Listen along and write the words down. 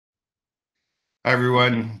Hi,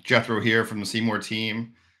 everyone. Jethro here from the Seymour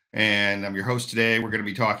team, and I'm your host today. We're going to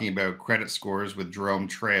be talking about credit scores with Jerome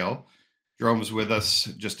Trail. Jerome's with us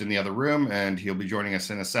just in the other room, and he'll be joining us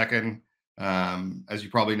in a second. As you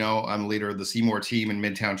probably know, I'm the leader of the Seymour team in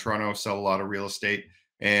Midtown Toronto, sell a lot of real estate.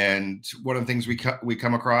 And one of the things we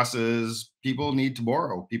come across is people need to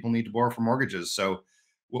borrow. People need to borrow for mortgages. So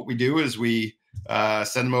what we do is we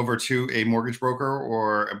send them over to a mortgage broker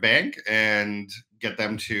or a bank and get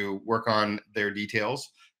them to work on their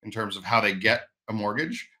details in terms of how they get a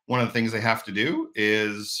mortgage. One of the things they have to do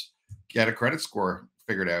is get a credit score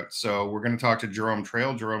figured out. So we're going to talk to Jerome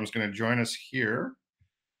Trail. Jerome's going to join us here.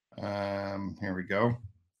 Here we go.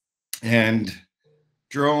 And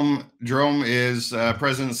Jerome is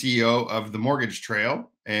president and CEO of the Mortgage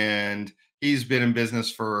Trail, and he's been in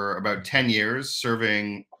business for about 10 years,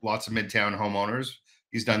 serving lots of Midtown homeowners.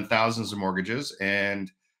 He's done thousands of mortgages,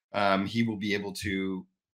 and he will be able to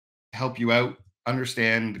help you out,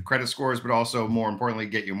 understand credit scores, but also more importantly,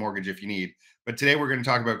 get you a mortgage if you need. But today we're going to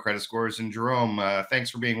talk about credit scores. And Jerome, thanks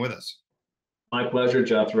for being with us. My pleasure,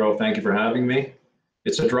 Jethro. Thank you for having me.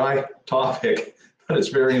 It's a dry topic, but it's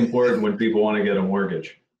very important when people want to get a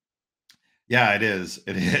mortgage. Yeah, it is.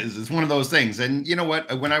 It is. It's one of those things. And you know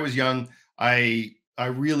what? When I was young, I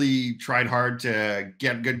really tried hard to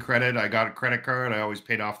get good credit. I got a credit card. I always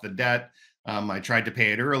paid off the debt. I tried to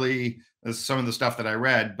pay it early. This is some of the stuff that I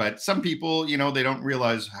read. But some people, they don't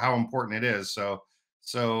realize how important it is. So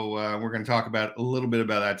we're going to talk about a little bit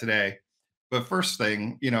about that today. But first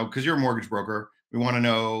thing, because you're a mortgage broker, we want to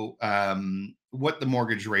know what the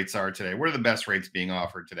mortgage rates are today. What are the best rates being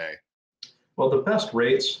offered today? Well, the best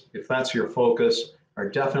rates, if that's your focus, are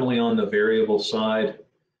definitely on the variable side.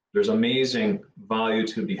 There's amazing value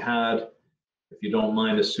to be had if you don't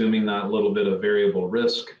mind assuming that little bit of variable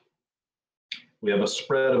risk. We have a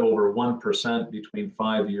spread of over 1% between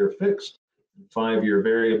 5-year fixed and 5-year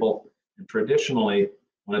variable. And traditionally,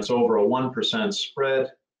 when it's over a 1%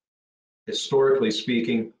 spread, historically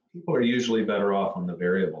speaking, people are usually better off on the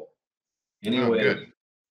variable. Anyway,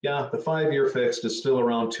 yeah, the 5-year fixed is still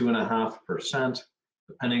around 2.5%,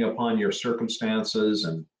 depending upon your circumstances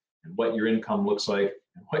and what your income looks like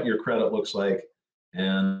and what your credit looks like.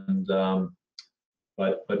 And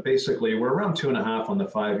but basically, we're around 2.5 on the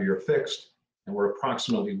 5-year fixed, and we're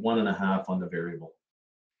approximately 1.5 on the variable.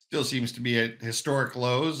 Still seems to be at historic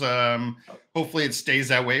lows. Hopefully, it stays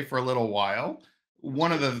that way for a little while.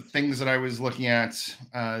 One of the things that I was looking at,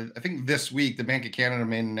 I think this week, the Bank of Canada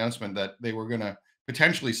made an announcement that they were going to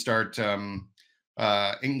potentially start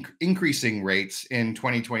increasing rates in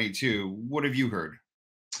 2022. What have you heard?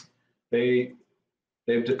 They've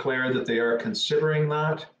declared that they are considering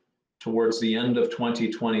that towards the end of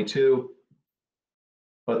 2022,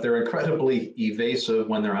 but they're incredibly evasive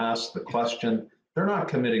when they're asked the question. They're not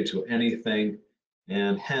committing to anything,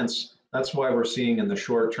 and hence that's why we're seeing in the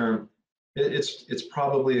short term it's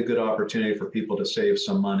probably a good opportunity for people to save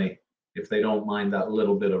some money if they don't mind that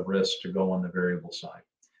little bit of risk to go on the variable side.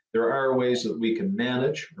 There are ways that we can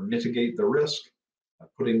manage or mitigate the risk by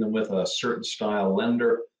putting them with a certain style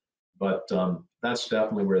lender, but that's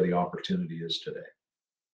definitely where the opportunity is today.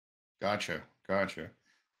 Gotcha.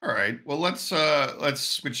 All right. Well, let's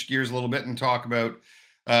switch gears a little bit and talk about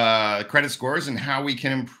credit scores and how we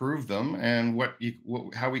can improve them and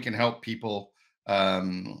how we can help people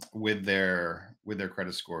with their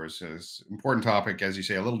credit scores. It's an important topic, as you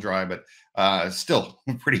say, a little dry, but still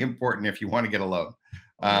pretty important if you want to get a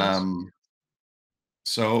loan.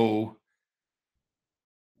 So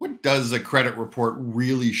what does a credit report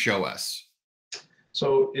really show us?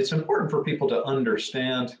 So it's important for people to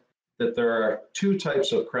understand that there are two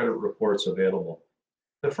types of credit reports available.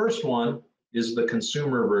 The first one is the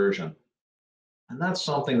consumer version, and that's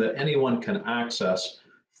something that anyone can access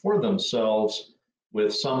for themselves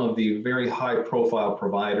with some of the very high profile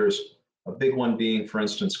providers, a big one being, for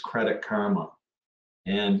instance, Credit Karma.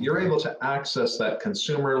 And you're able to access that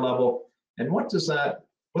consumer level. And what's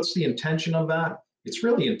the intention of that? It's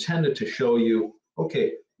really intended to show you,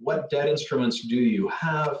 okay, what debt instruments do you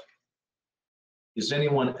have? Is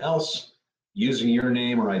anyone else using your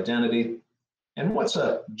name or identity? And what's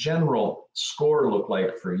a general score look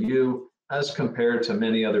like for you as compared to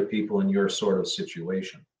many other people in your sort of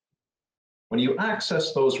situation? When you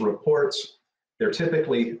access those reports, they're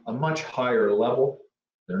typically a much higher level.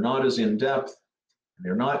 They're not as in-depth, and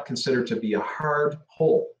they're not considered to be a hard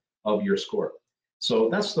pull of your score. So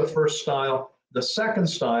that's the first style. The second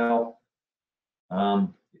style,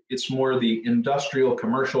 it's more the industrial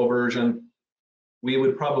commercial version. We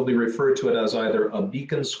would probably refer to it as either a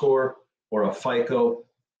beacon score or a FICO.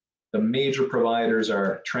 The major providers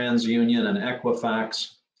are TransUnion and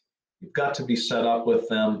Equifax. You've got to be set up with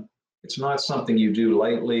them. It's not something you do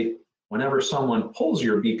lightly. Whenever someone pulls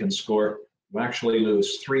your beacon score, you actually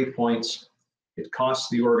lose 3 points. It costs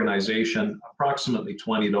the organization approximately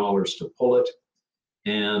 $20 to pull it.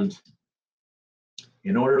 And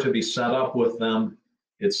in order to be set up with them,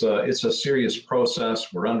 it's a serious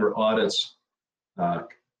process. We're under audits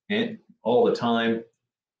all the time.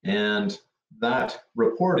 And that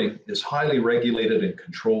reporting is highly regulated and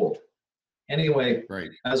controlled. Anyway,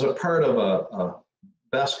 Right. as a part of a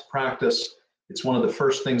best practice, it's one of the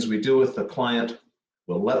first things we do with the client.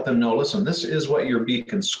 We'll let them know, listen, this is what your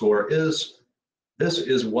beacon score is. This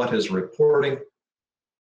is what is reporting.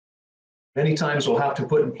 Many times we'll have to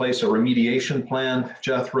put in place a remediation plan,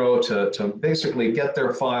 Jethro, to basically get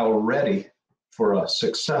their file ready for a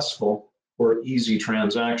successful or easy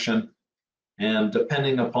transaction. And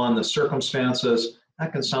depending upon the circumstances,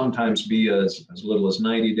 that can sometimes be as little as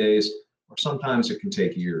 90 days, or sometimes it can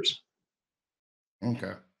take years.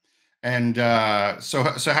 Okay. And so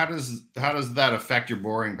how does that affect your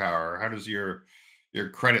borrowing power? How does your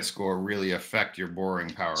credit score really affect your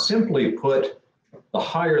borrowing power? Simply put, the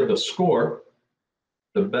higher the score,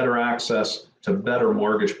 the better access to better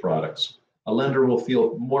mortgage products. A lender will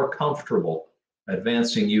feel more comfortable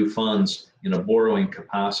advancing you funds in a borrowing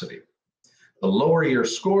capacity. The lower your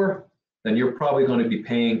score, then you're probably going to be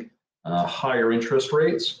paying higher interest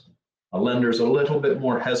rates. A lender's a little bit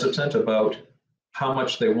more hesitant about how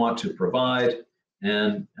much they want to provide,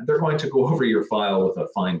 and they're going to go over your file with a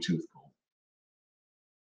fine-tooth comb.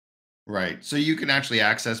 Right. So you can actually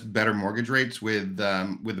access better mortgage rates with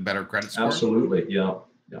a better credit score. Absolutely, yeah.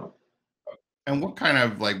 And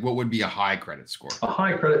what would be a high credit score? A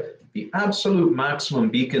high credit, the absolute maximum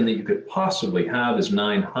beacon that you could possibly have is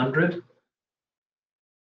 900.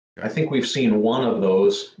 I think we've seen one of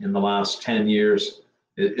those in the last 10 years.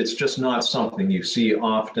 It's just not something you see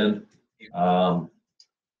often.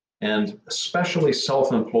 And especially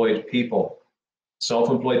self-employed people.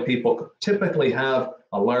 Self-employed people typically have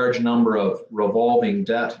a large number of revolving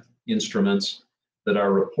debt instruments that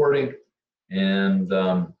are reporting, and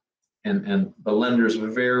the lenders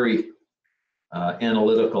are very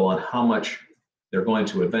analytical on how much they're going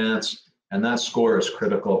to advance, and that score is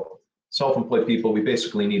critical. Self-employed people, we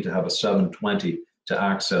basically need to have a 720 to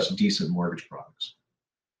access decent mortgage products.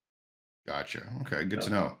 Gotcha. Okay, good to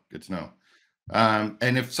know. Good to know.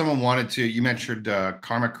 And if someone wanted to, you mentioned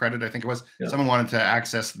Karma Credit, I think it was. Yeah. Someone wanted to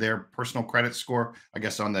access their personal credit score, I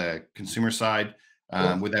guess on the consumer side,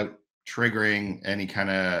 without triggering any kind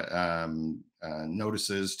of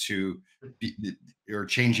notices or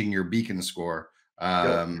changing your beacon score.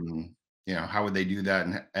 How would they do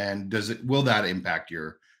that? And will that impact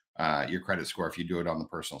your credit score if you do it on the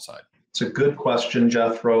personal side? It's a good question,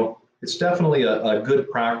 Jethro. It's definitely a good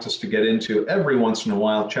practice to get into every once in a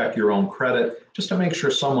while. Check your own credit just to make sure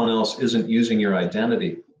someone else isn't using your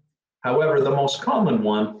identity. However, the most common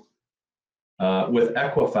one with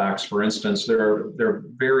Equifax, for instance, they're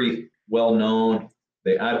very well known.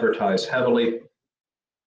 They advertise heavily.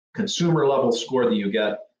 Consumer level score that you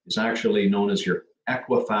get is actually known as your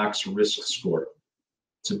Equifax risk score.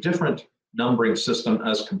 It's a different numbering system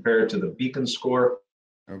as compared to the beacon score.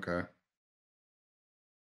 Okay.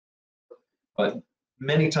 But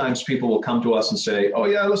many times people will come to us and say, oh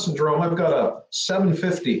yeah, listen, Jerome, I've got a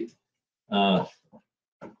 750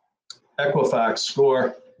 Equifax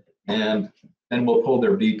score, and then we'll pull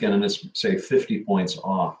their beacon and it's, say, 50 points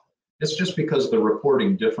off. It's just because they're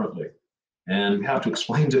reporting differently. And we have to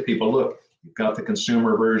explain to people, look, you've got the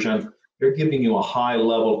consumer version. They're giving you a high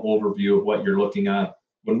level overview of what you're looking at.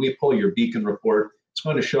 When we pull your beacon report, it's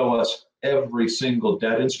going to show us every single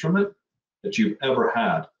debt instrument that you've ever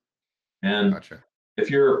had. And Gotcha.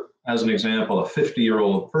 If you're, as an example, a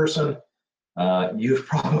 50-year-old person, you've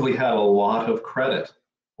probably had a lot of credit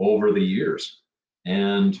over the years,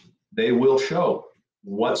 and they will show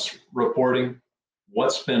what's reporting,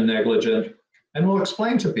 what's been negligent, and we'll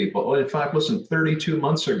explain to people, oh, in fact, listen, 32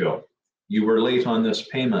 months ago, you were late on this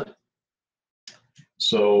payment.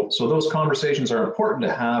 So those conversations are important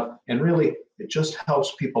to have, and really, it just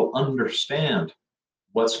helps people understand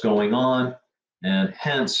what's going on. And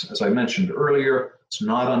hence, as I mentioned earlier, it's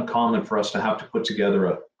not uncommon for us to have to put together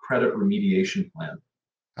a credit remediation plan.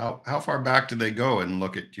 How far back do they go and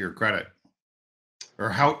look at your credit?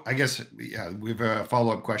 Or I guess, yeah, we have a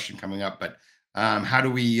follow-up question coming up, but how do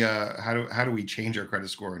we change our credit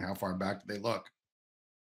score, and how far back do they look?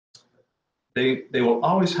 They will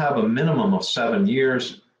always have a minimum of 7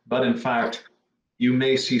 years, but in fact, you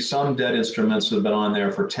may see some debt instruments that have been on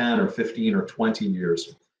there for 10 or 15 or 20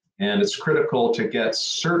 years. And it's critical to get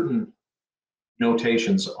certain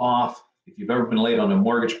notations off if you've ever been late on a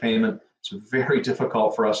mortgage payment, it's very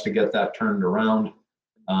difficult for us to get that turned around.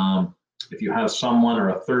 If you have someone or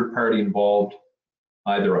a third party involved,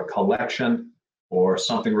 either a collection or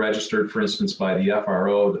something registered, for instance, by the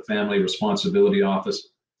FRO, the Family Responsibility Office,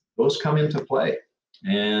 those come into play.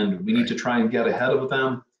 And we need to try and get ahead of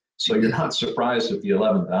them. So you're not surprised at the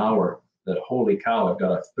 11th hour that, holy cow, I've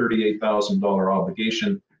got a $38,000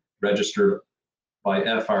 obligation registered by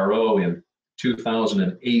FRO in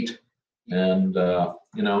 2008. And,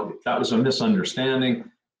 that was a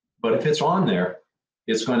misunderstanding. But if it's on there,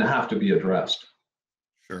 it's going to have to be addressed.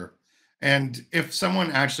 Sure. And if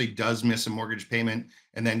someone actually does miss a mortgage payment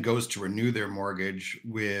and then goes to renew their mortgage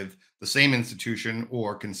with the same institution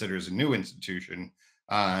or considers a new institution,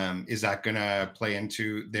 is that going to play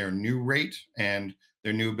into their new rate and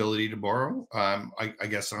their new ability to borrow? I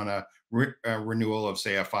guess on a renewal of,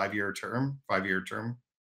 say, a 5-year term.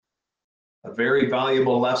 A very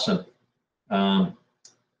valuable lesson.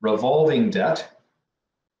 Revolving debt,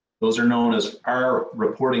 those are known as R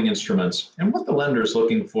reporting instruments. And what the lender is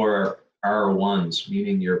looking for are R1s,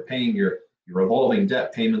 meaning you're paying your revolving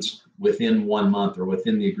debt payments within 1 month or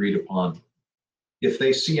within the agreed upon. If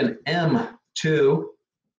they see an M2,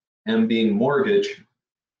 M being mortgage,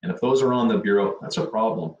 and if those are on the bureau, that's a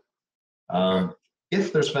problem.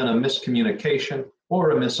 If there's been a miscommunication or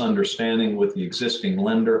a misunderstanding with the existing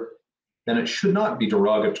lender, then it should not be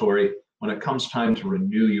derogatory when it comes time to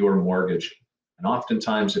renew your mortgage. And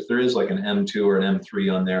oftentimes, if there is like an M2 or an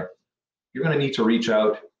M3 on there, you're going to need to reach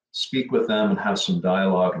out, speak with them, and have some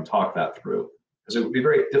dialogue and talk that through. Because it would be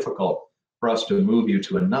very difficult for us to move you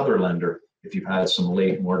to another lender if you've had some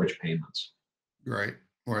late mortgage payments. Right.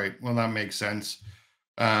 Well, that makes sense.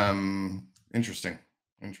 Interesting.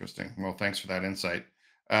 Well, thanks for that insight.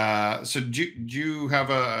 So do you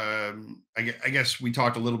have I guess we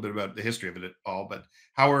talked a little bit about the history of it all, but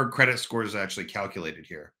how are credit scores actually calculated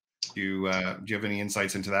here? Do you have any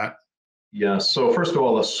insights into that? Yeah, so first of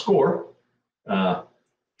all, a score,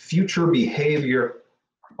 future behavior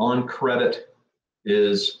on credit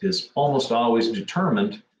is almost always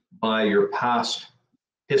determined by your past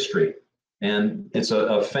history. And it's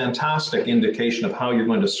a fantastic indication of how you're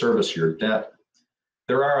going to service your debt.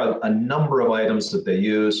 There are a number of items that they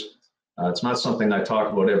use. It's not something I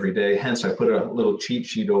talk about every day, hence I put a little cheat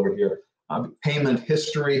sheet over here. Payment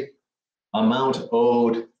history, amount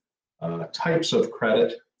owed, types of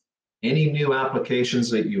credit, any new applications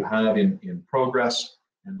that you have in progress,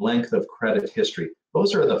 and length of credit history.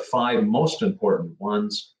 Those are the 5 most important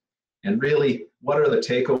ones. And really, what are the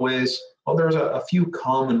takeaways? Well, there's a few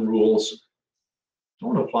common rules.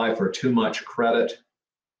 Don't apply for too much credit.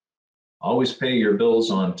 Always pay your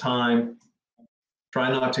bills on time.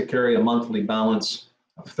 Try not to carry a monthly balance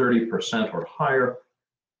of 30% or higher.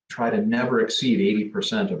 Try to never exceed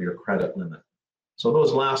 80% of your credit limit. So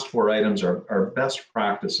those last 4 items are best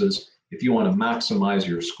practices if you want to maximize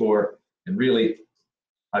your score. And really,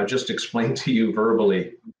 I've just explained to you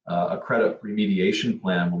verbally a credit remediation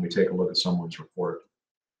plan when we take a look at someone's report.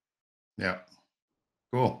 Yeah,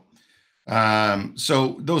 cool.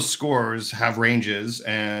 So those scores have ranges,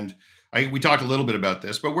 and we talked a little bit about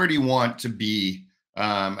this, but where do you want to be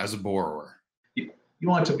as a borrower? You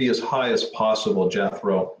want to be as high as possible,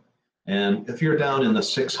 Jethro. And if you're down in the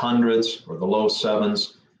 600s or the low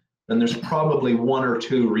 7s, then there's probably 1 or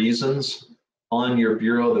 2 reasons on your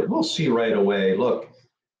bureau that we'll see right away. Look,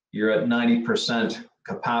 you're at 90%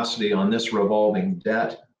 capacity on this revolving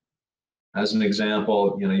debt. As an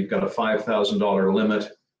example, you've got a $5,000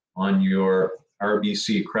 limit on your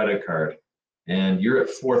RBC credit card, and you're at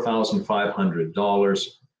 $4,500.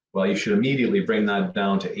 Well, you should immediately bring that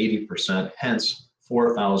down to 80%, hence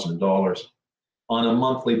 $4,000. On a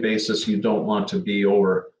monthly basis, you don't want to be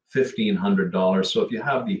over $1,500. So if you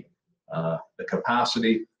have the capacity,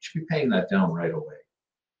 you should be paying that down right away.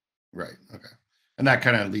 Right. Okay. And that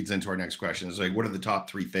kind of leads into our next question. Is like, what are the top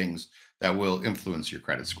 3 things that will influence your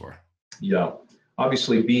credit score? Yeah,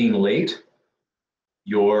 obviously being late,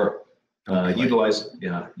 your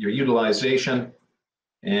utilization,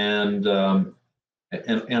 and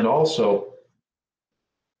also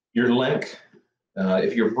your length.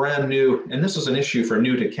 If you're brand new, and this is an issue for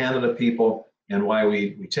new to Canada people, and why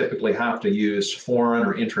we typically have to use foreign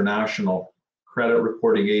or international credit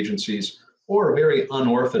reporting agencies, or very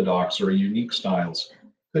unorthodox or unique styles.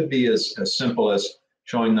 Could be as simple as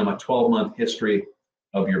showing them a 12-month history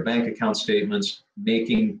of your bank account statements,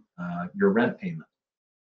 making your rent payment.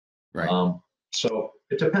 Right. So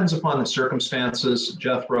it depends upon the circumstances,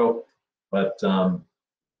 Jethro, but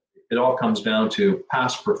it all comes down to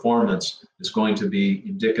past performance is going to be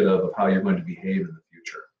indicative of how you're going to behave in the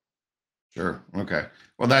future. Sure. Okay.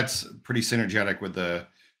 Well, that's pretty synergetic with the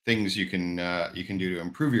things you can do to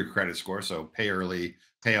improve your credit score. So pay early,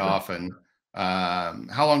 pay Sure. often.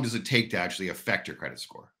 How long does it take to actually affect your credit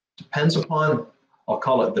score? Depends upon, I'll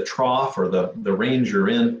call it the trough or the range you're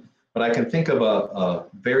in, but I can think of a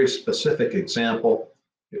very specific example.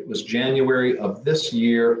 It was January of this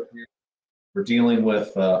year. We're dealing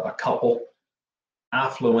with a couple,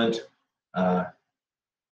 affluent. Uh,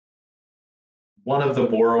 One of the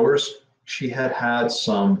borrowers, she had had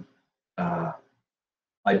some uh,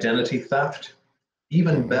 identity theft. Oh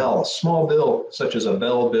Even no. Bell, a small bill such as a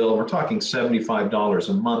Bell bill, we're talking $75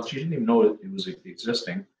 a month. She didn't even know it was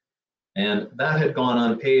existing. And that had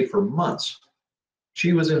gone unpaid for months.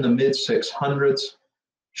 She was in the mid 600s.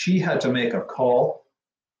 She had to make a call.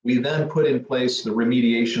 We then put in place the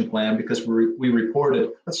remediation plan because we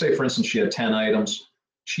reported, let's say, for instance, she had 10 items.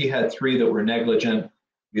 She had 3 that were negligent.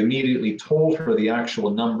 We immediately told her the actual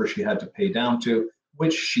number she had to pay down to,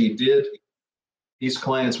 which she did. These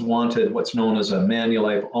clients wanted what's known as a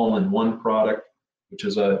Manulife all-in-one product, which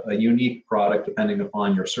is a unique product depending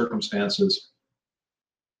upon your circumstances.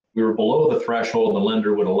 We were below the threshold the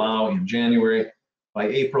lender would allow in January. By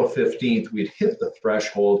April 15th, we'd hit the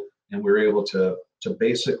threshold and we were able to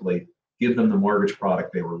basically give them the mortgage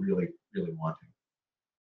product they were really, really wanting.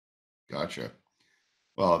 Gotcha.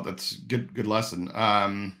 Well, that's good lesson.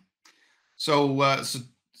 So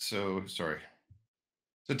sorry.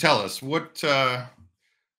 So tell us what's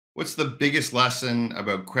the biggest lesson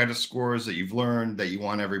about credit scores that you've learned that you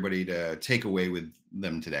want everybody to take away with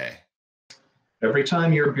them today? Every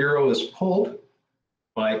time your bureau is pulled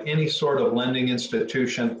by any sort of lending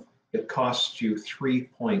institution, it costs you 3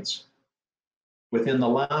 points. Within the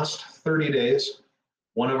last 30 days,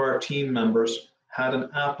 one of our team members had an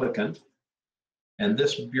applicant, and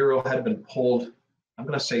this bureau had been pulled, I'm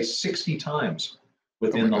going to say 60 times Oh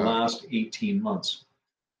within my the gosh. last 18 months.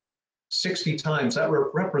 60 times, that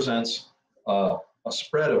represents a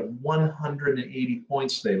spread of 180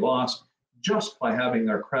 points they lost just by having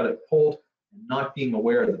their credit pulled and not being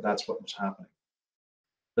aware that that's what was happening.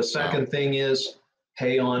 The Wow. second thing is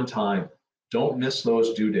pay on time. Don't miss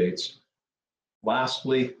those due dates.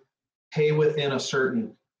 Lastly, pay within a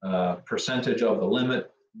certain percentage of the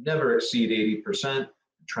limit, never exceed 80%,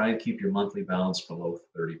 and try and keep your monthly balance below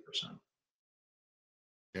 30%.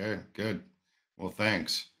 Okay, good. Well,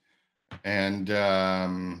 thanks. And I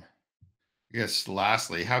guess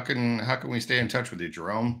lastly, how can we stay in touch with you,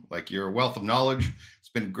 Jerome? Like you're a wealth of knowledge. It's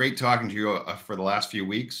been great talking to you for the last few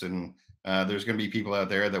weeks, and there's going to be people out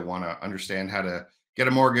there that want to understand how to get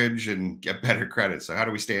a mortgage and get better credit. So how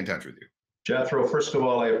do we stay in touch with you? Jethro, first of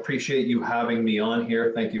all, I appreciate you having me on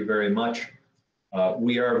here. Thank you very much.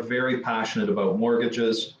 We are very passionate about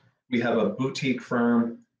mortgages. We have a boutique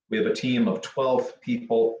firm. We have a team of 12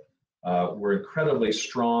 people. We're incredibly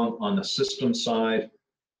strong on the system side.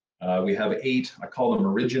 We have 8, I call them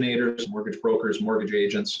originators, mortgage brokers, mortgage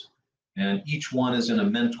agents, and each one is in a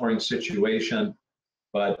mentoring situation.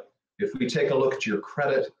 But if we take a look at your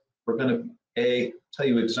credit, we're going to A, tell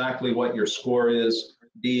you exactly what your score is.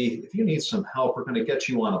 B, if you need some help, we're going to get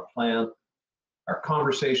you on a plan. Our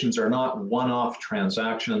conversations are not one-off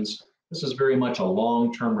transactions. This is very much a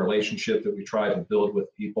long-term relationship that we try to build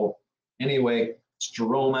with people. Anyway, it's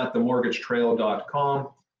Jerome at themortgagetrail.com.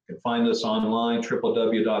 You can find us online,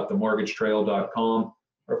 www.themortgagetrail.com.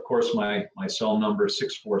 Or of course, my cell number is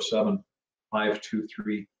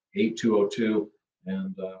 647-523-8202.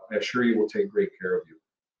 And I assure you we'll take great care of you.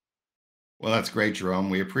 Well, that's great, Jerome.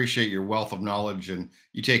 We appreciate your wealth of knowledge and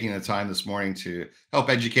you taking the time this morning to help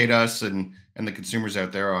educate us and the consumers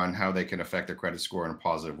out there on how they can affect their credit score in a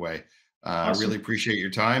positive way. Really Awesome. appreciate your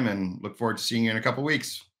time and look forward to seeing you in a couple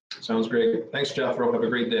weeks. Sounds great. Thanks, Jethro. Have a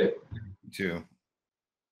great day. You too.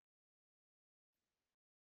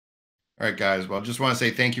 All right, guys. Well, just want to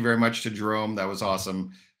say thank you very much to Jerome. That was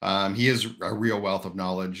awesome. He is a real wealth of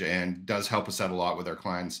knowledge and does help us out a lot with our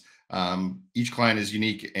clients. Each client is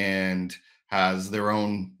unique and has their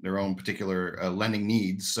own particular lending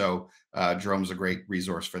needs. So Jerome's a great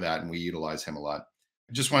resource for that, and we utilize him a lot.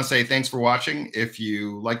 I just want to say thanks for watching. If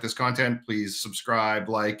you like this content, please subscribe,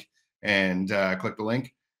 like, and click the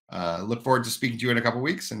link. Look forward to speaking to you in a couple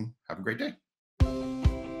weeks, and have a great day.